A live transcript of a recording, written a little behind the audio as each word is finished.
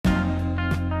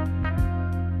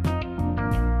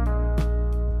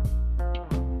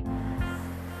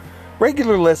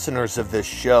Regular listeners of this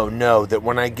show know that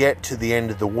when I get to the end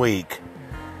of the week,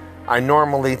 I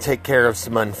normally take care of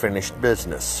some unfinished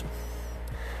business.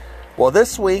 Well,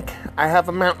 this week, I have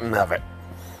a mountain of it.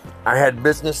 I had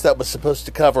business that was supposed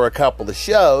to cover a couple of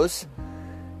shows,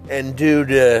 and due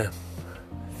to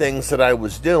things that I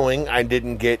was doing, I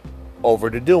didn't get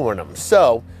over to doing them.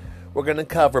 So, we're going to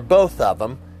cover both of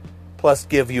them, plus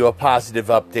give you a positive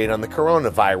update on the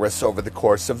coronavirus over the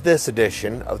course of this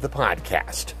edition of the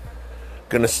podcast.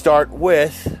 Going to start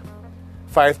with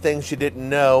 5 things you didn't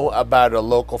know about a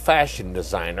local fashion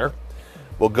designer.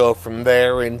 We'll go from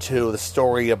there into the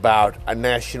story about a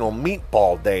National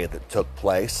Meatball Day that took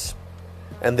place.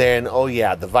 And then,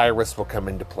 the virus will come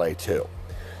into play too.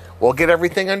 We'll get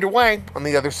everything underway on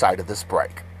the other side of this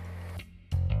break.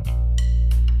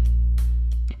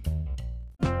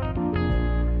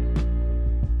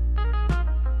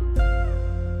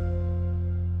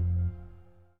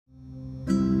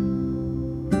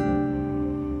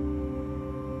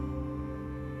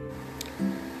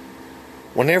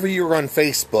 Whenever you're on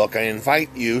Facebook, I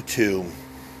invite you to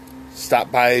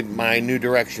stop by my New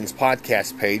Directions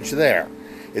podcast page there.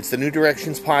 It's the New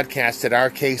Directions podcast at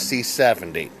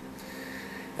RKC70.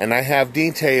 And I have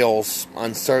details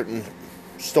on certain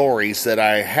stories that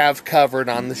I have covered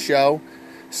on the show,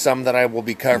 some that I will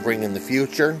be covering in the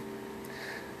future,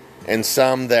 and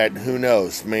some that, who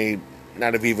knows, may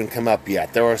not have even come up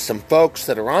yet. There are some folks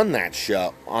that are on that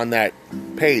show, on that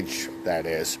page, that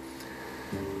is,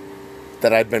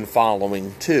 that I've been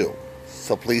following too.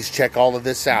 So please check all of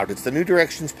this out. It's the New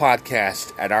Directions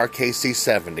podcast at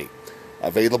RKC70.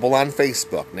 Available on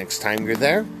Facebook. Next time you're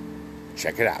there,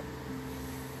 check it out.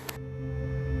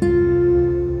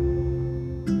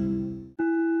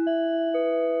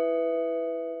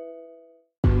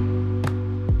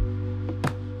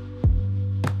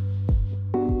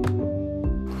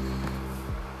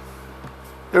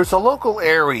 There's a local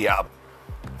area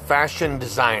fashion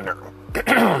designer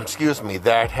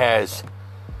that has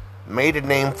made a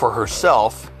name for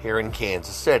herself here in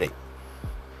Kansas City.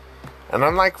 And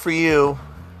I'd like for you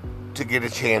to get a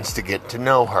chance to get to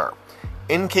know her.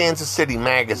 In Kansas City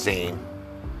Magazine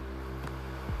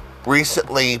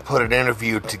recently put an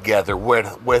interview together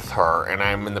with her, and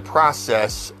I'm in the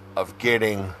process of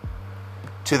getting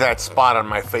to that spot on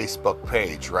my Facebook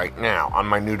page right now, on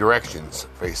my New Directions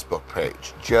Facebook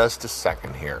page. Just a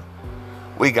second here.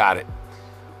 We got it.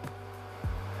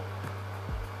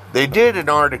 They did an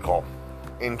article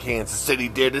in Kansas City.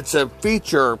 It's a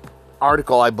feature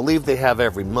article I believe they have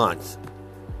every month,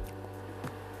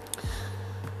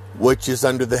 which is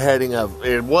under the heading of,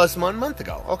 it was 1 month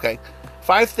ago. Okay.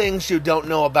 5 things you don't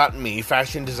know about me,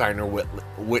 fashion designer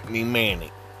Whitney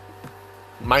Manning.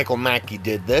 Michael Mackey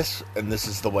did this, and this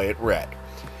is the way it read.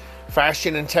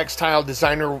 Fashion and textile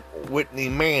designer Whitney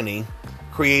Manning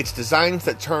creates designs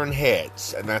that turn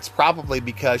heads, and that's probably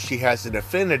because she has an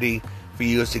affinity for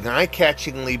using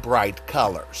eye-catchingly bright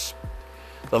colors.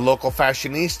 The local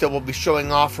fashionista will be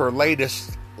showing off her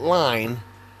latest line,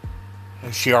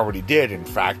 as she already did, in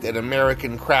fact, at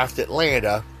American Craft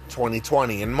Atlanta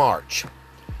 2020 in March.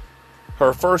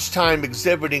 Her first time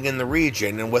exhibiting in the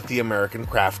region and with the American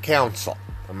Craft Council.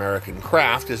 American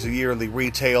Craft is a yearly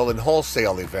retail and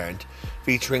wholesale event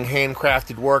featuring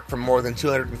handcrafted work from more than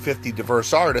 250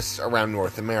 diverse artists around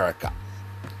North America.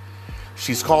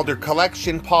 She's called her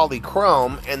collection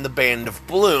Polychrome and the Band of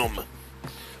Bloom,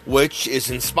 which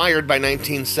is inspired by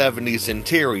 1970s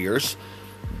interiors,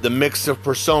 the mix of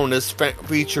personas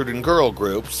featured in girl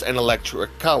groups, and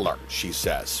electric color, she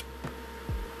says.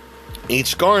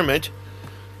 Each garment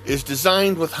is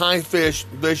designed with high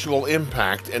visual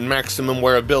impact and maximum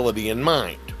wearability in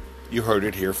mind. You heard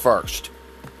it here first.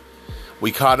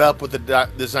 We caught up with the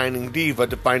designing diva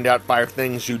to find out 5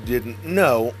 things you don't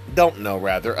know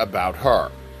about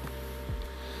her.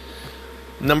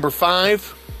 Number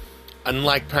 5,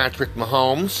 unlike Patrick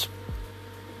Mahomes,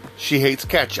 she hates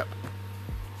ketchup.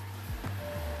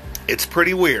 It's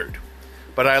pretty weird,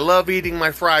 but I love eating my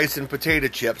fries and potato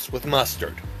chips with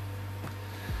mustard.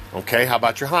 Okay, how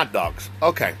about your hot dogs?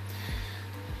 Okay.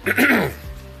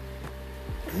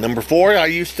 Number 4,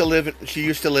 she used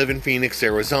to live in Phoenix,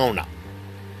 Arizona.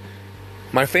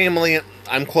 My family,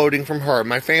 I'm quoting from her,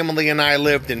 my family and I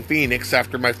lived in Phoenix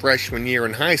after my freshman year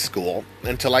in high school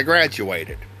until I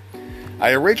graduated.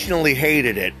 I originally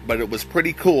hated it, but it was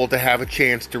pretty cool to have a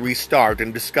chance to restart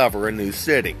and discover a new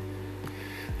city.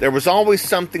 There was always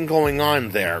something going on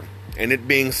there, and it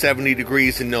being 70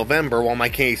 degrees in November while my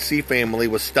KC family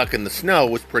was stuck in the snow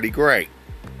was pretty great.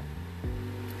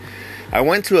 I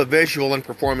went to a visual and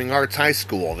performing arts high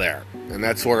school there, and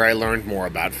that's where I learned more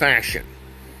about fashion.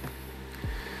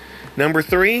 Number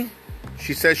 3,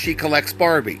 She says she collects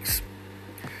Barbies.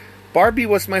 Barbie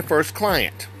was my first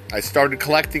client. I started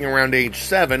collecting around age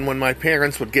 7 when my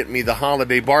parents would get me the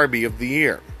holiday Barbie of the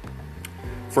year.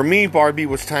 For me, Barbie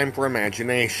was time for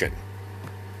imagination.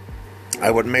 I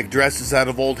would make dresses out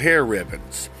of old hair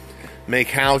ribbons, make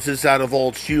houses out of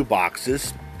old shoe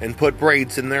boxes, and put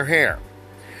braids in their hair.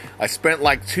 I spent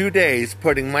like 2 days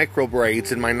putting micro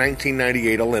braids in my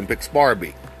 1998 Olympics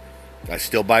Barbie. I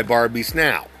still buy Barbies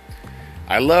now.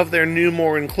 I love their new,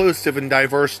 more inclusive and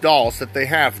diverse dolls that they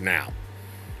have now.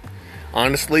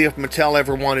 Honestly, if Mattel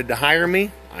ever wanted to hire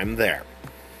me, I'm there.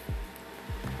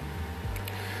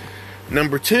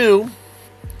 Number 2,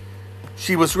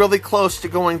 she was really close to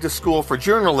going to school for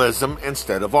journalism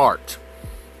instead of art.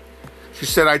 She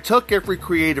said, I took every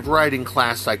creative writing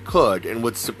class I could and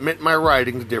would submit my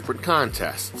writing to different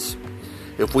contests.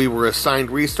 If we were assigned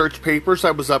research papers,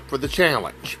 I was up for the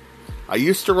challenge. I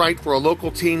used to write for a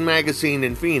local teen magazine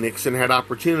in Phoenix and had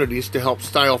opportunities to help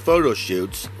style photo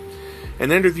shoots,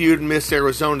 and interviewed Miss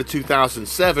Arizona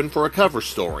 2007 for a cover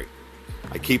story.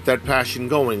 I keep that passion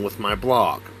going with my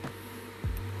blog.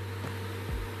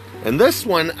 And this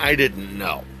one I didn't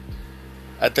know.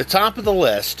 At the top of the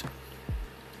list,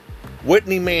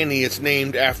 Whitney Manny is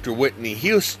named after Whitney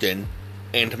Houston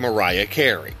and Mariah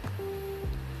Carey.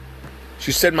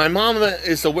 She said, my mama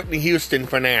is a Whitney Houston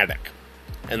fanatic,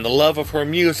 and the love of her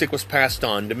music was passed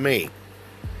on to me.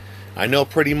 I know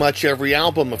pretty much every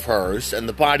album of hers, and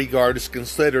The Bodyguard is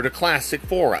considered a classic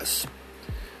for us.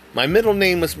 My middle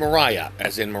name is Mariah,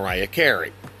 as in Mariah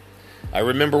Carey. I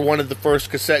remember one of the first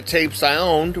cassette tapes I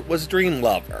owned was Dream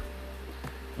Lover.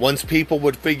 Once people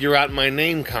would figure out my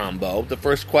name combo, the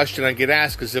first question I get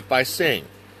asked is if I sing.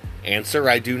 Answer,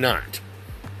 I do not.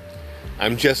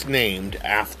 I'm just named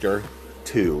after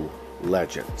 2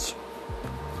 legends.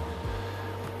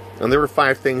 And there were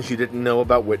 5 things you didn't know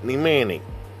about Whitney Manny.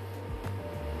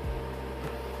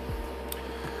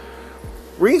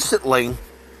 Recently,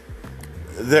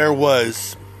 there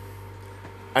was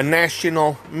a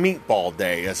National Meatball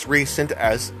Day, as recent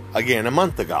as, again, a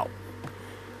month ago.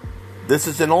 This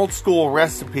is an old school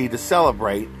recipe to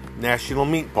celebrate National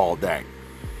Meatball Day.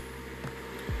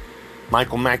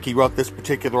 Michael Mackey wrote this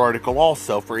particular article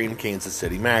also for In Kansas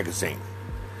City Magazine.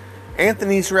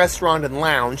 Anthony's Restaurant and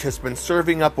Lounge has been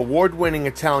serving up award-winning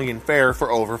Italian fare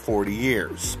for over 40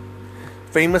 years.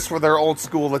 Famous for their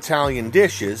old-school Italian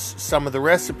dishes, some of the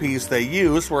recipes they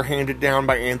use were handed down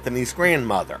by Anthony's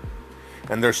grandmother,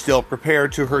 and they're still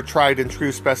prepared to her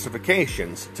tried-and-true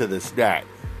specifications to this day.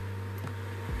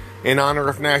 In honor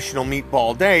of National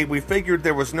Meatball Day, we figured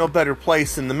there was no better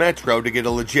place in the metro to get a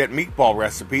legit meatball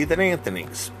recipe than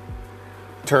Anthony's.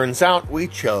 Turns out we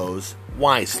chose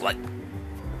wisely.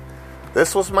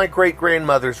 This was my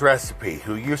great-grandmother's recipe,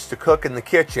 who used to cook in the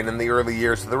kitchen in the early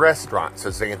years of the restaurant,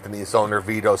 says Anthony's owner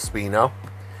Vito Spino.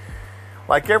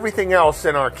 Like everything else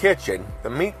in our kitchen, the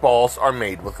meatballs are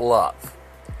made with love.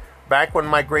 Back when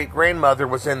my great-grandmother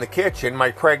was in the kitchen,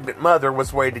 my pregnant mother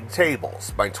was waiting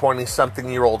tables. My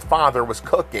 20-something-year-old father was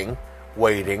cooking,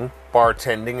 waiting,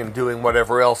 bartending, and doing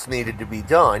whatever else needed to be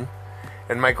done.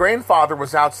 And my grandfather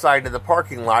was outside in the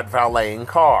parking lot valeting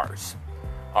cars.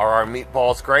 Are our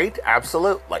meatballs great?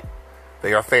 Absolutely.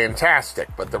 They are fantastic,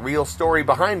 but the real story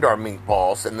behind our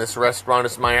meatballs in this restaurant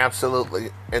is my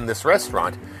absolutely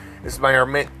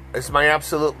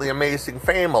amazing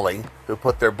family who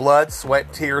put their blood,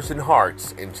 sweat, tears, and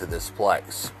hearts into this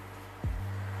place.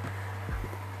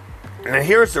 Now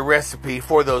here's the recipe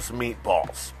for those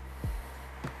meatballs.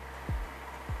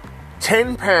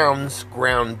 10 pounds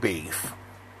ground beef,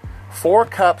 4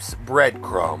 cups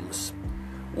breadcrumbs,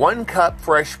 1 cup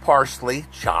fresh parsley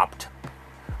chopped,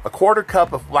 1/4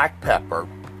 cup of black pepper,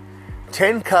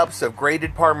 10 cups of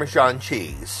grated Parmesan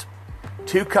cheese,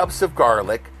 2 cups of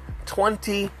garlic,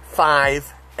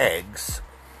 25 eggs,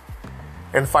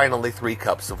 and finally 3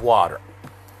 cups of water.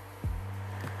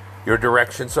 Your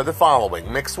directions are the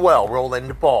following. Mix well, roll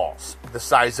into balls, the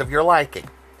size of your liking.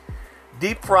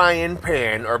 Deep fry in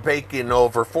pan or bake in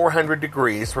over 400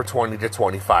 degrees for 20 to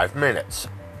 25 minutes.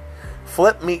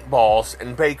 Flip meatballs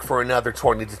and bake for another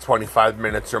 20 to 25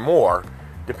 minutes or more,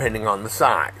 depending on the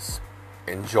size.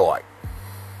 Enjoy.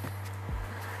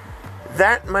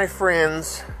 That, my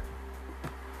friends,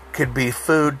 could be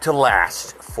food to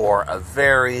last for a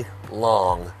very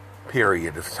long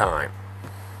period of time.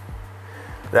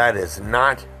 That is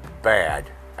not bad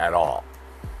at all.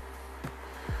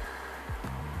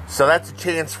 So that's a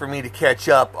chance for me to catch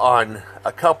up on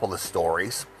a couple of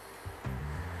stories.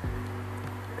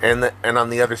 And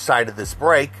on the other side of this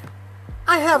break,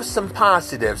 I have some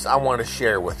positives I want to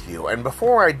share with you. And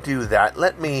before I do that,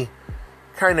 let me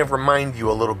kind of remind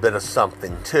you a little bit of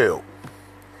something too.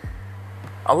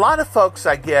 A lot of folks,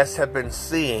 I guess, have been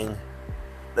seeing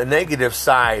the negative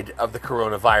side of the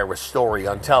coronavirus story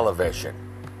on television.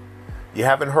 You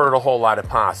haven't heard a whole lot of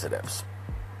positives.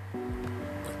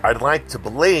 I'd like to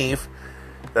believe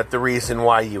that the reason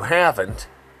why you haven't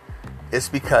is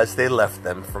because they left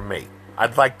them for me.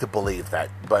 I'd like to believe that,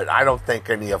 but I don't think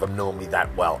any of them know me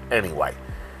that well anyway.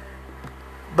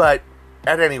 But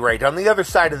at any rate, on the other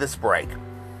side of this break,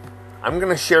 I'm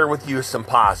going to share with you some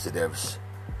positives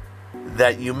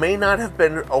that you may not have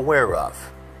been aware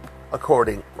of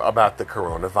about the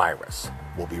coronavirus.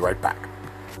 We'll be right back.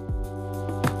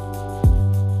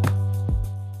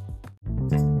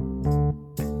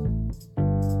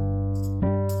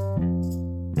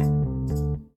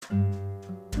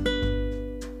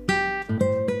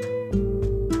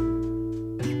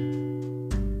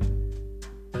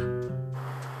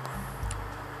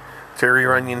 Terry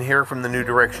Runyon here from the New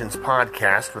Directions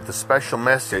podcast with a special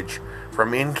message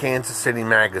from In Kansas City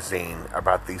Magazine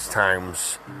about these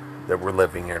times that we're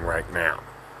living in right now.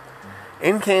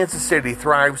 In Kansas City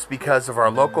thrives because of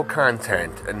our local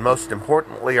content and most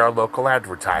importantly our local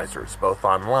advertisers, both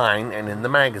online and in the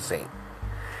magazine.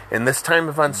 In this time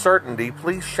of uncertainty,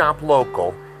 please shop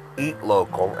local, eat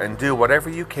local, and do whatever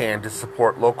you can to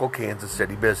support local Kansas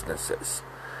City businesses.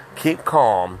 Keep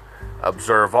calm,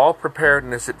 observe all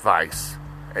preparedness advice,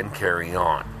 and carry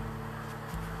on.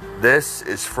 This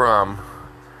is from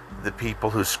the people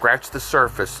who scratch the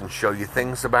surface and show you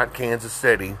things about Kansas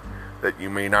City that you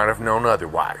may not have known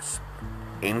otherwise.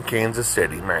 In Kansas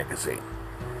City Magazine.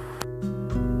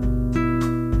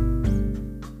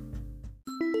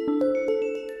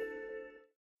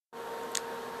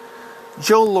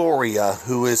 Joe Loria,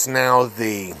 who is now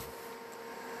the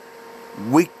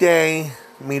weekday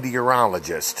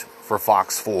meteorologist for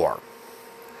Fox 4,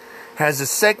 has a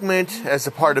segment as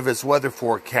a part of his weather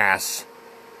forecasts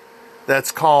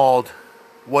that's called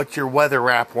What Your Weather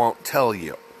App Won't Tell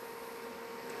You.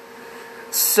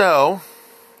 So,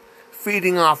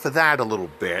 feeding off of that a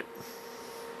little bit,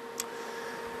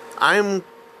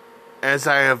 as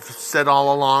I have said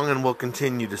all along and will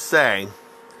continue to say,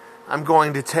 I'm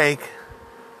going to take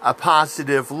a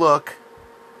positive look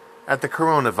at the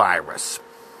coronavirus.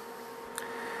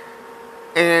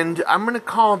 And I'm going to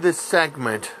call this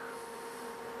segment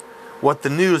What the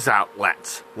News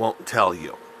Outlets Won't Tell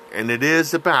You. And it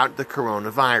is about the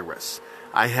coronavirus.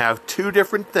 I have two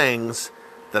different things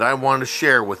that I want to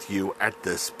share with you at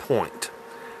this point.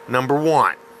 Number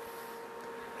one,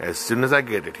 as soon as I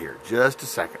get it here, just a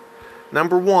second.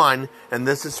 Number one, and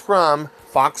this is from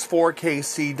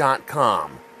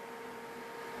Fox4KC.com.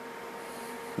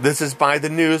 This is by the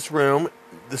newsroom.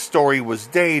 The story was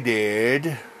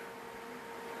dated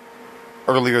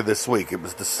earlier this week. It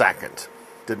was the 2nd.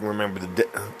 Didn't remember the day.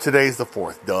 Today's the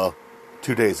 4th. Duh.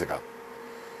 2 days ago.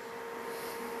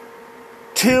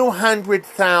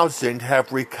 200,000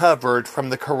 have recovered from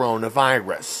the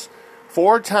coronavirus.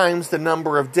 4 times the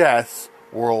number of deaths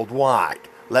worldwide.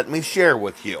 Let me share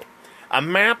with you. A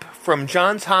map from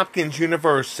Johns Hopkins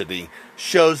University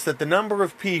shows that the number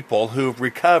of people who've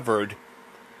recovered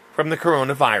from the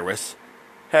coronavirus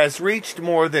has reached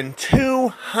more than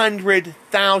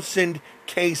 200,000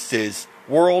 cases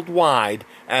worldwide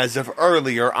as of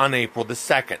earlier on April the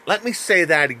 2nd. Let me say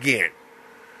that again.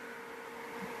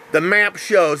 The map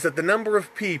shows that the number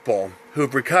of people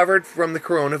who've recovered from the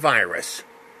coronavirus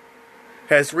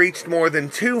has reached more than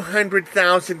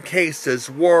 200,000 cases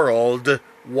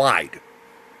worldwide.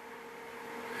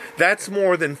 That's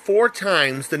more than 4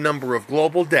 times the number of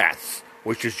global deaths,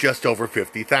 which is just over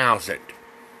 50,000.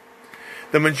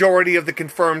 The majority of the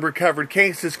confirmed recovered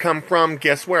cases come from,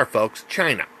 guess where, folks?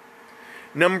 China,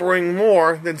 numbering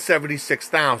more than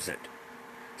 76,000.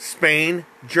 Spain,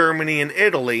 Germany, and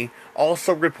Italy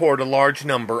also report a large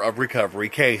number of recovery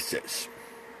cases.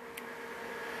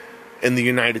 In the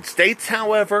United States,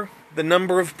 however, the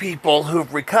number of people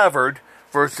who've recovered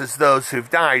versus those who've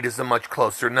died is a much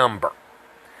closer number.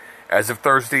 As of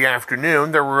Thursday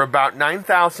afternoon, there were about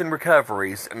 9,000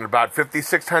 recoveries and about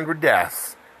 5,600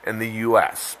 deaths in the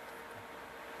U.S.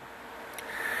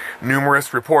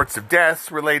 Numerous reports of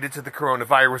deaths related to the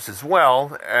coronavirus as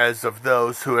well as of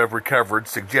those who have recovered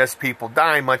suggest people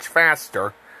die much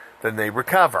faster than they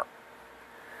recover.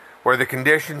 Where the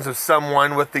conditions of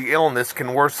someone with the illness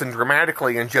can worsen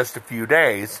dramatically in just a few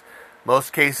days,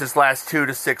 most cases last 2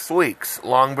 to 6 weeks,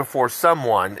 long before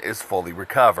someone is fully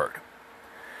recovered.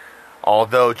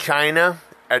 Although China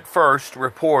at first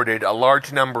reported a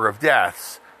large number of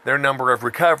deaths, their number of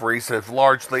recoveries have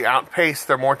largely outpaced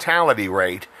their mortality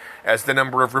rate as the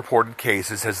number of reported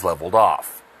cases has leveled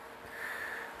off.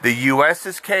 The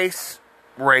U.S.'s case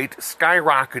rate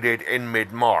skyrocketed in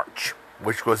mid-March.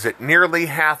 which was at nearly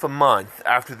half a month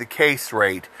after the case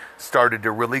rate started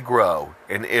to really grow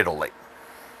in Italy.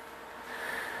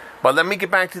 But let me get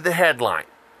back to the headline.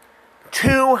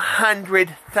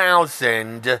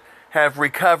 200,000 have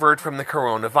recovered from the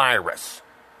coronavirus,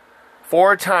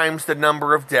 4 times the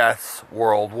number of deaths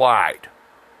worldwide.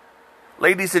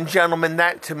 Ladies and gentlemen,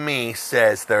 that to me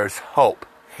says there's hope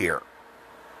here.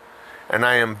 And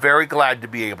I am very glad to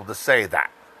be able to say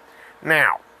that.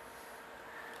 Now,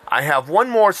 I have one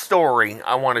more story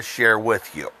I want to share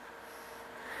with you.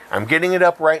 I'm getting it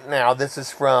up right now. This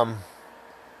is from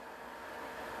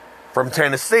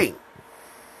Tennessee.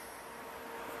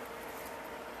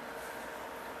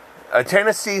 A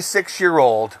Tennessee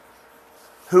 6-year-old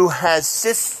who has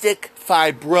cystic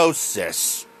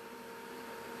fibrosis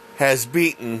has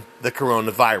beaten the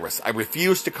coronavirus. I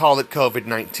refuse to call it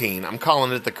COVID-19. I'm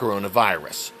calling it the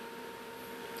coronavirus.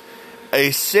 A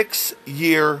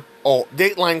 6-year-old,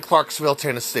 Dateline, Clarksville,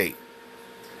 Tennessee.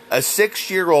 A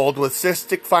 6-year-old with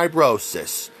cystic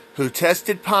fibrosis who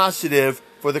tested positive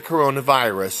for the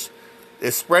coronavirus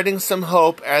is spreading some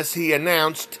hope as he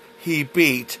announced he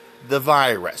beat the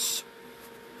virus.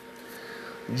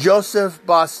 Joseph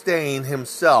Bostaine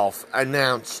himself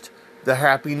announced the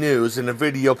happy news in a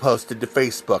video posted to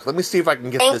Facebook. Let me see if I can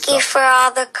get this up. Thank you for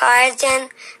all the cards and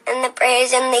the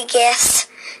prayers and the gifts.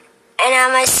 And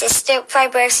I'm a cystic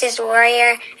fibrosis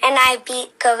warrior, and I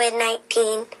beat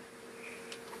COVID-19.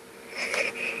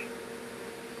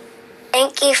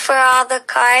 Thank you for all the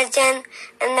cards and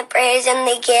the prayers and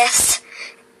the gifts.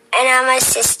 And I'm a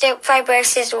cystic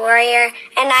fibrosis warrior,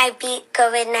 and I beat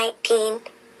COVID-19.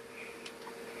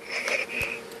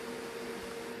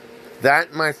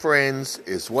 That, my friends,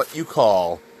 is what you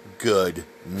call good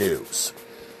news.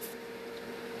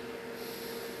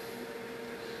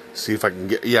 See if I can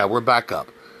get... Yeah, we're back up.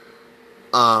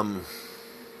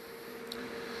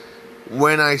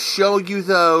 When I show you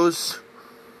those,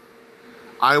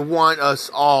 I want us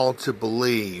all to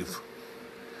believe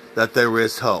that there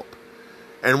is hope.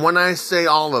 And when I say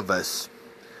all of us,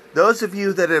 those of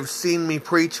you that have seen me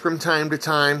preach from time to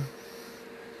time,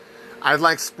 I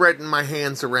like spreading my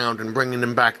hands around and bringing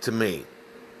them back to me.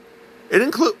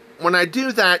 When I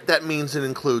do that, that means it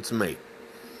includes me.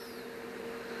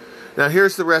 Now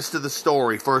here's the rest of the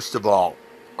story, first of all,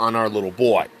 on our little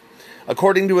boy.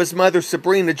 According to his mother,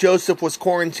 Sabrina, Joseph was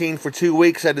quarantined for 2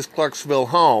 weeks at his Clarksville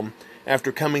home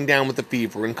after coming down with a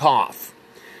fever and cough.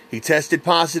 He tested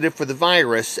positive for the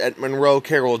virus at Monroe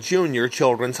Carroll Jr.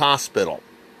 Children's Hospital.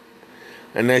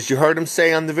 And as you heard him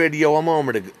say on the video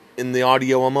in the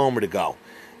audio a moment ago,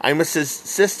 I'm a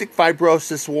cystic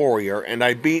fibrosis warrior and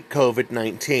I beat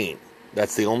COVID-19.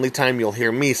 That's the only time you'll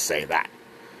hear me say that,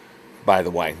 by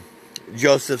the way.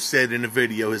 Joseph said in a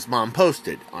video his mom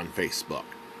posted on Facebook.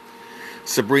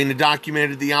 Sabrina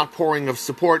documented the outpouring of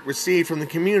support received from the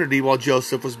community while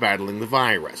Joseph was battling the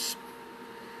virus.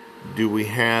 Do we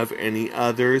have any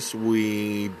others?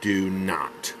 We do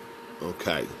not.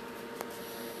 Okay.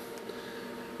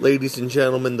 Ladies and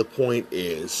gentlemen, the point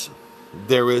is,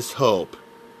 there is hope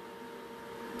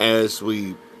as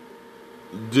we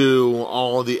do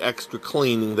all the extra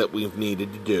cleaning that we've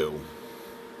needed to do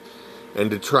and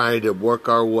to try to work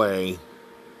our way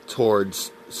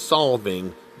towards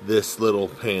solving this little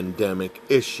pandemic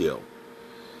issue.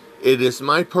 It is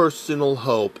my personal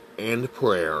hope and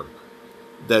prayer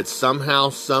that somehow,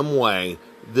 some way,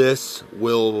 this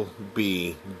will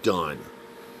be done.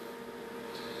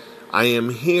 I am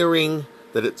hearing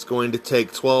that it's going to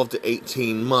take 12 to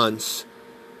 18 months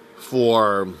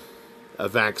for a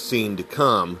vaccine to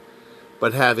come.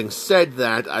 But having said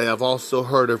that, I have also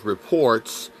heard of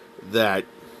reports that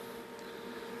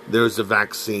there's a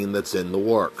vaccine that's in the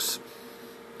works.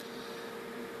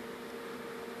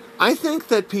 I think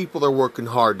that people are working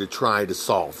hard to try to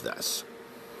solve this.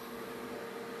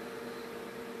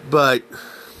 But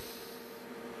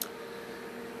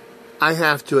I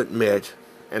have to admit,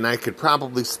 and I could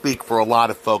probably speak for a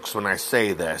lot of folks when I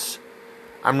say this,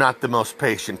 I'm not the most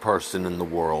patient person in the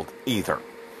world either.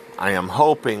 I am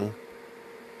hoping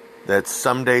that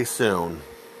someday soon,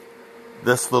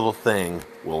 this little thing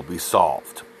will be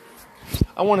solved.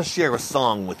 I want to share a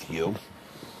song with you.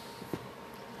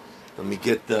 Let me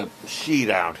get the sheet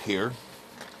out here.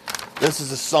 This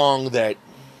is a song that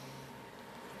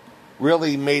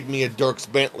really made me a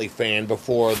Dierks Bentley fan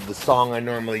before the song I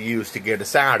normally use to get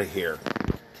us out of here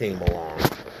came along.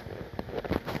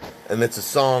 And it's a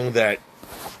song that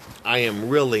I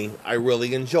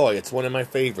really enjoy. It's one of my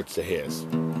favorites of his.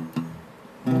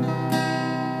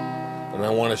 And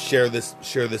I want to share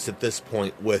this at this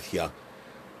point with you.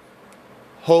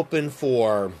 Hoping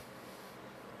for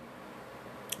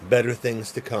better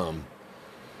things to come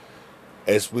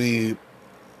as we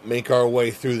make our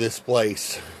way through this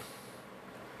place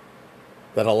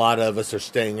that a lot of us are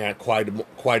staying at quite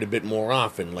a bit more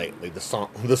often lately. The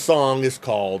song is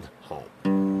called Home.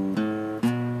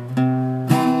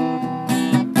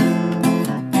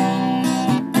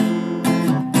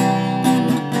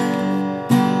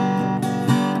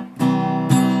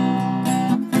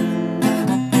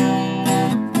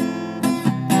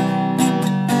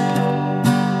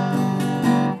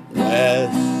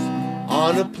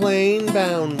 On a plane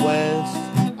bound west,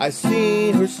 I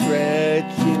see her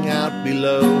stretching out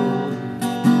below.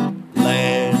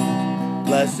 Land,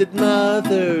 blessed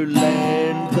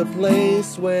motherland, the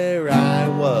place where I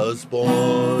was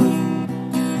born.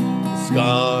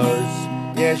 Scars,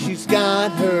 yeah, she's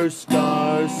got her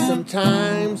scars.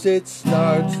 Sometimes it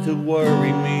starts to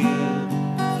worry me.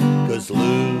 'Cause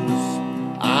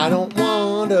I don't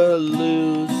want to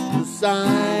lose the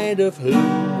sight of who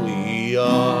we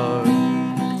are.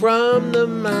 From the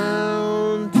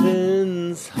mountains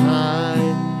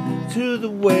high to the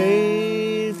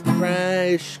wave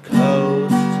crash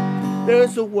coast,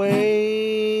 there's a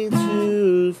way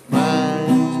to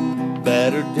find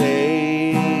better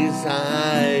days,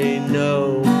 I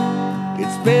know.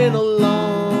 It's been a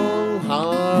long,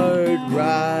 hard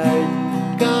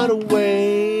ride, got a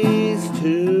ways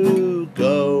to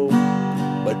go,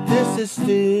 but this is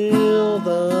still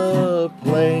the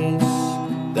place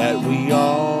that we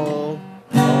all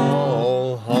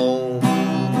call home.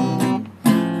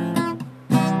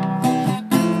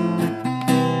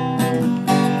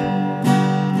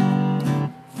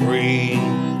 Free,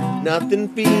 nothing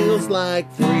feels like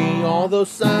free, although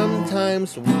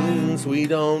sometimes means we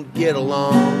don't get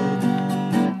along.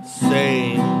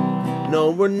 Same,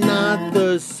 no, we're not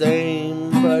the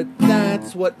same, but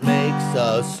that's what makes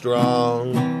us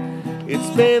strong.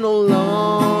 It's been a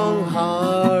long,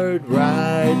 hard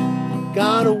ride,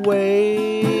 got a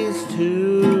ways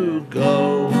to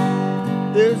go.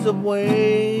 There's a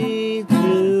way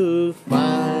to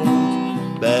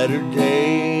find better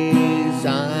days,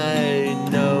 I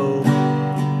know.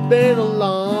 Been a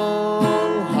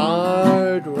long,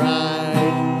 hard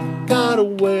ride, got a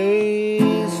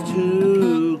ways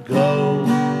to go,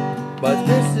 but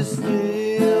this is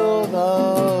still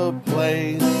the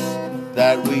place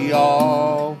that we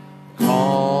all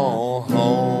call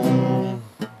home.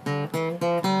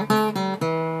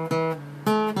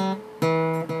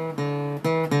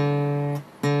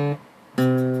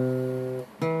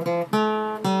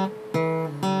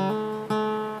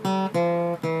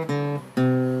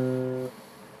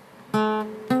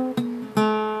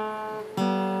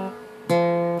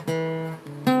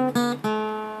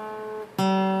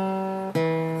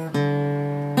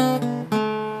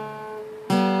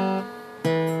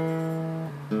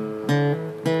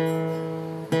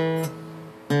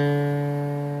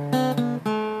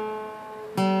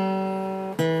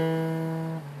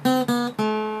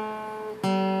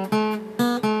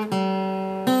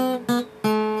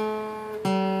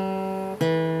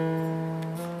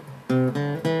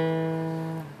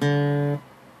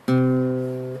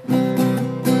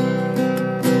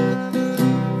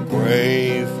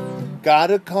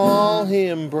 Gotta call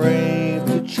him brave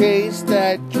to chase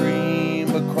that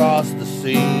dream across the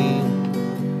sea.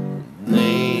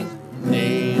 Names,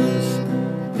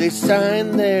 they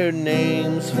sign their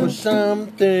names for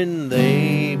something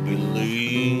they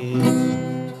believe.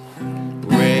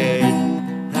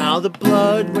 Red, how the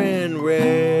blood ran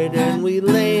red, and we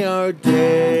lay our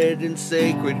dead in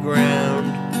sacred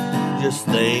ground. Just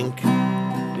think,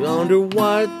 wonder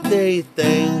what they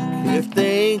think if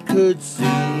they could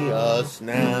see us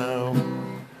now.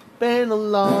 Been a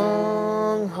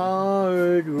long,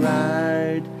 hard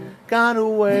ride, got a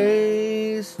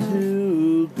ways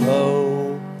to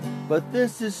go, but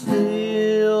this is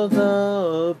still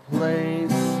the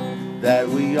place that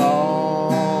we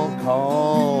all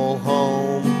call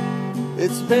home.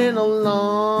 It's been a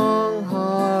long,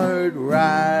 hard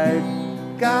ride,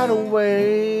 got a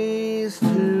ways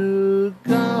to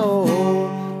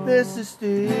go. This is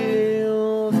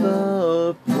still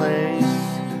the place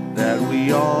that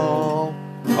we all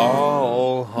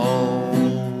call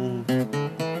home.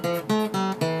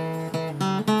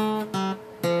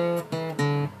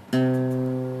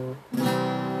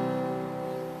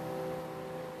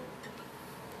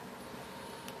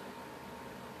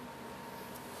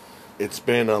 It's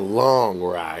been a long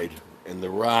ride, and the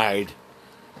ride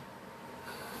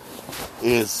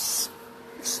is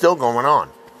still going on.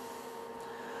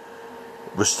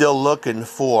 We're still looking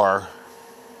for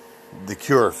the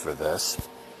cure for this.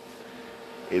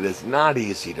 It is not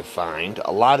easy to find.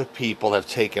 A lot of people have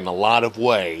taken a lot of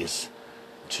ways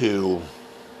to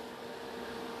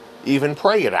even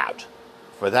pray it out,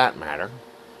 for that matter.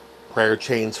 Prayer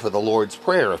chains for the Lord's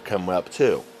Prayer have come up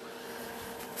too.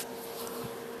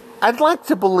 I'd like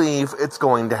to believe it's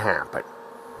going to happen.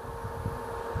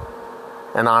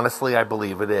 And honestly, I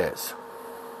believe it is.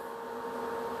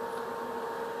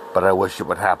 But I wish it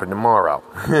would happen tomorrow.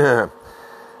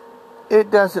 It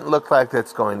doesn't look like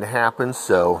that's going to happen,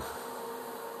 so,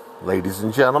 ladies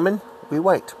and gentlemen, we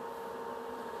wait.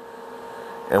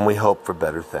 And we hope for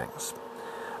better things.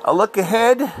 A look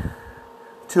ahead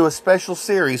to a special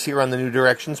series here on the New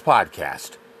Directions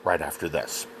podcast, right after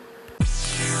this.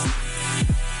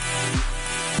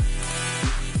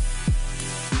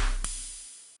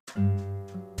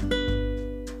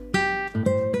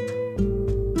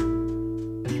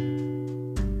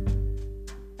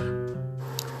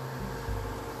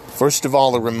 First of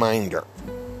all, a reminder.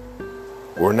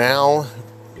 We're now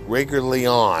regularly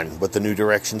on with the New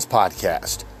Directions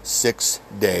podcast, 6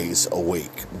 days a week.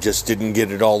 Just didn't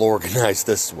get it all organized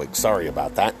this week. Sorry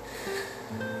about that.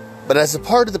 But as a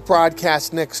part of the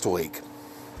broadcast next week,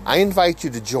 I invite you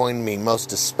to join me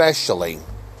most especially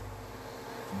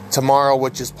tomorrow,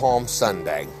 which is Palm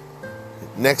Sunday,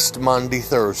 next Monday,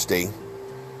 Thursday,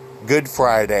 Good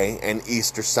Friday, and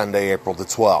Easter Sunday, April the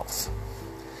 12th.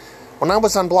 When I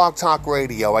was on Blog Talk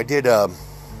Radio, I did a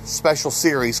special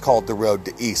series called The Road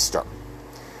to Easter.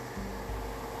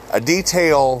 A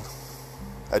detail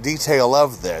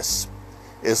of this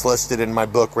is listed in my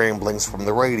book, Ramblings from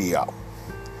the Radio.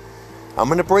 I'm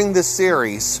going to bring this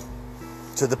series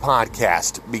to the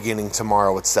podcast beginning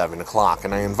tomorrow at 7 o'clock,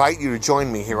 and I invite you to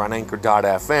join me here on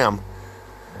Anchor.fm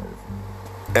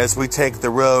as we take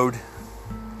the road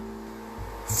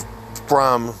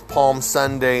from Palm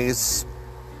Sunday's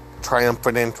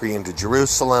triumphant entry into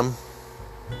Jerusalem,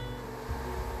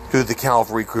 through the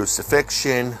Calvary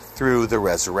crucifixion, through the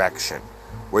resurrection.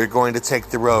 We're going to take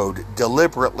the road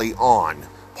deliberately on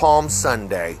Palm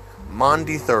Sunday,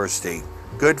 Maundy Thursday,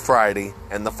 Good Friday,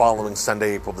 and the following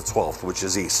Sunday, April the 12th, which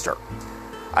is Easter.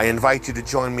 I invite you to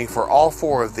join me for all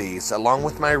four of these, along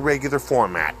with my regular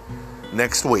format,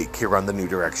 next week here on the New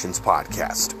Directions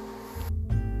podcast.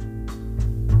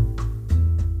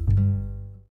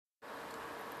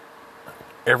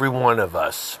 Every one of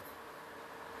us,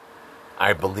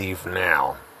 I believe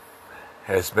now,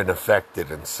 has been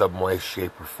affected in some way,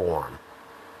 shape, or form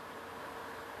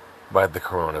by the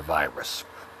coronavirus.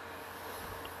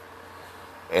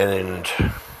 And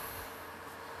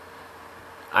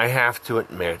I have to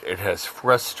admit, it has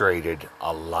frustrated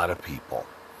a lot of people.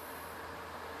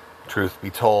 Truth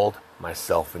be told,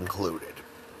 myself included.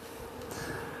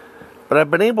 But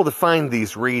I've been able to find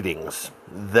these readings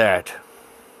that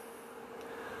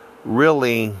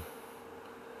really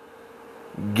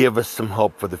give us some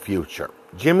hope for the future.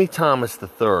 Jimmy Thomas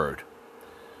III,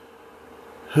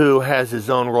 who has his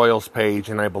own Royals page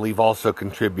and I believe also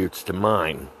contributes to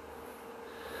mine,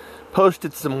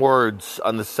 posted some words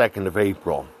on the 2nd of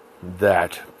April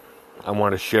that I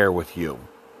want to share with you.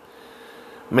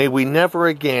 May we never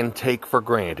again take for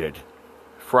granted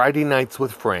Friday nights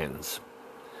with friends,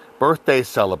 birthday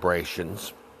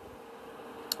celebrations,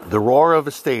 the roar of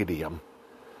a stadium,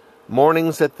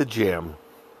 mornings at the gym,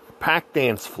 packed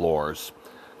dance floors,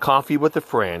 coffee with a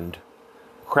friend,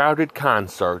 crowded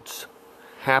concerts,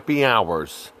 happy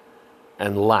hours,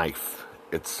 and life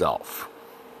itself.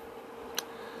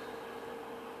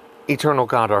 Eternal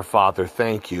God, our Father,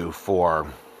 thank you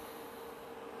for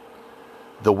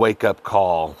the wake-up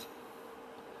call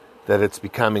that it's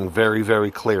becoming very,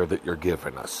 very clear that you're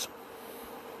giving us.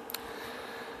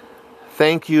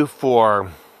 Thank you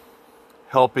for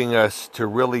helping us to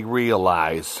really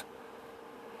realize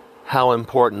how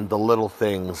important the little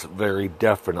things very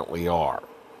definitely are.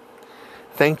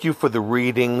 Thank you for the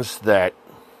readings that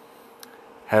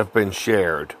have been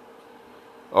shared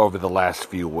over the last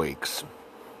few weeks.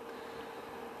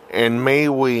 And may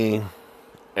we,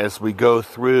 as we go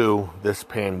through this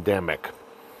pandemic,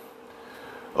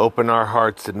 open our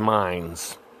hearts and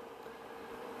minds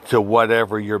to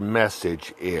whatever your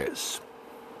message is.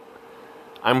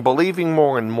 I'm believing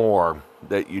more and more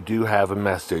that you do have a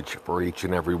message for each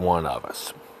and every one of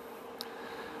us.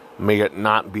 May it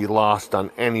not be lost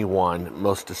on anyone,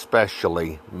 most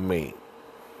especially me.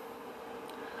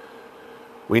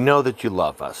 We know that you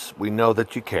love us. We know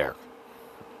that you care.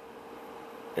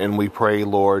 And we pray,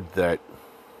 Lord, that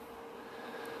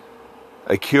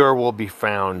a cure will be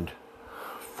found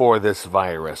for this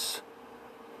virus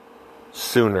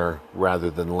sooner rather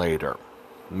than later.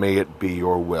 May it be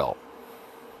your will.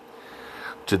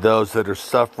 To those that are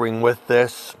suffering with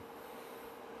this,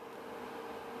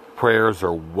 prayers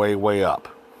are way, way up.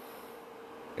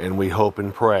 And we hope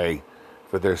and pray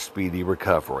for their speedy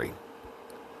recovery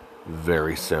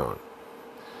very soon.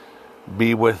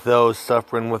 Be with those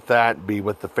suffering with that. Be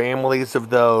with the families of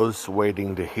those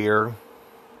waiting to hear.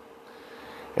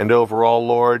 And overall,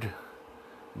 Lord,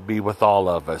 be with all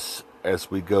of us as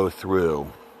we go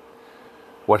through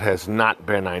what has not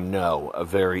been, I know, a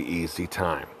very easy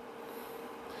time.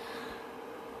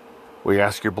 We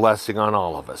ask your blessing on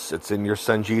all of us. It's in your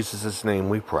Son Jesus' name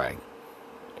we pray.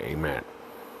 Amen.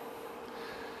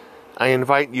 I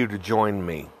invite you to join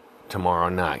me tomorrow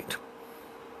night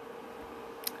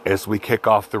as we kick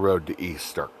off the road to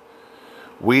Easter.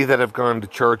 We that have gone to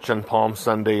church on Palm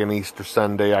Sunday and Easter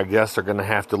Sunday, I guess, are going to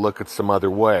have to look at some other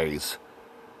ways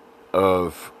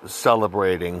of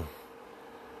celebrating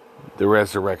the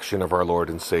resurrection of our Lord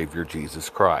and Savior Jesus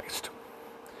Christ.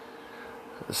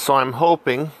 So I'm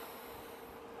hoping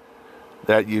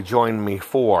that you join me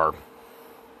for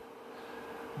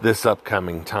this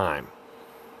upcoming time.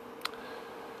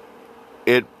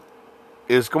 It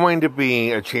is going to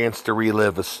be a chance to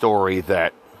relive a story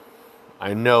that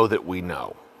I know that we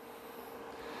know.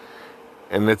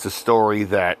 And it's a story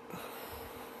that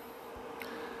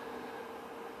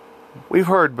we've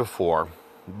heard before,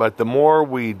 but the more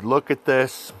we look at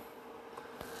this,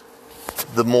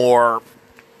 the more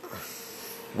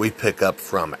we pick up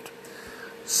from it.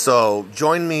 So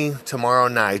join me tomorrow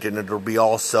night, and it'll be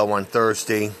also on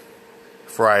Thursday,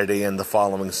 Friday, and the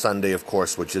following Sunday, of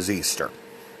course, which is Easter.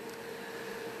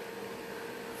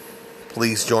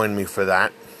 Please join me for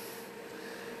that.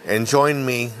 And join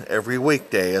me every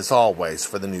weekday, as always,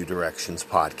 for the New Directions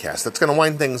podcast. That's going to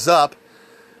wind things up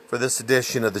for this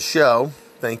edition of the show.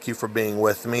 Thank you for being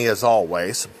with me, as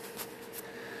always.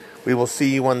 We will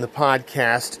see you on the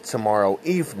podcast tomorrow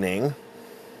evening.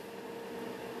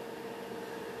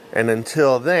 And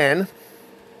until then,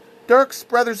 Dirks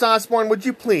Brothers Osborne, would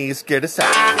you please get us out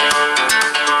of here?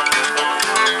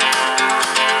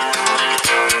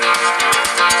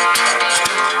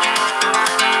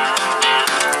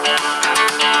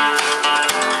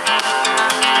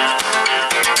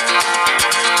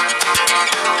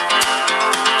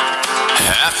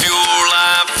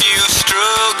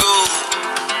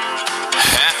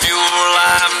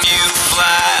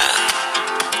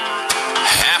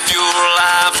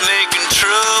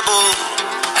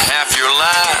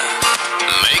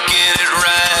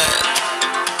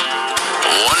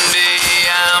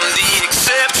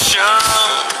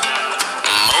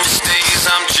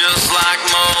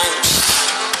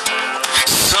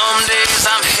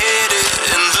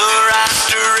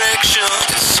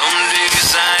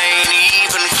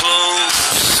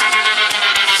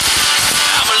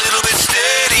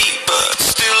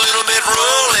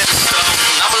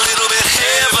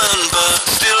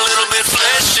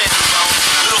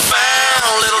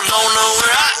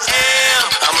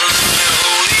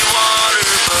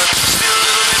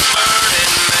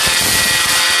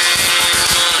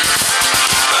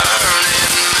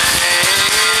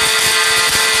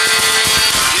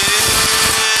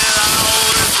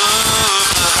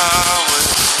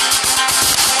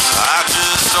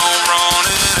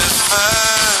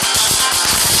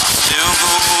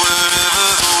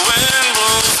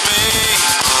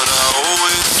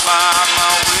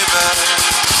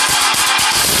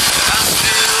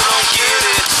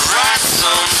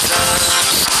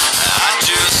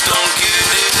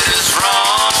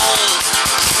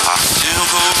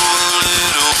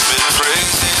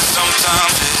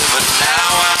 Sometimes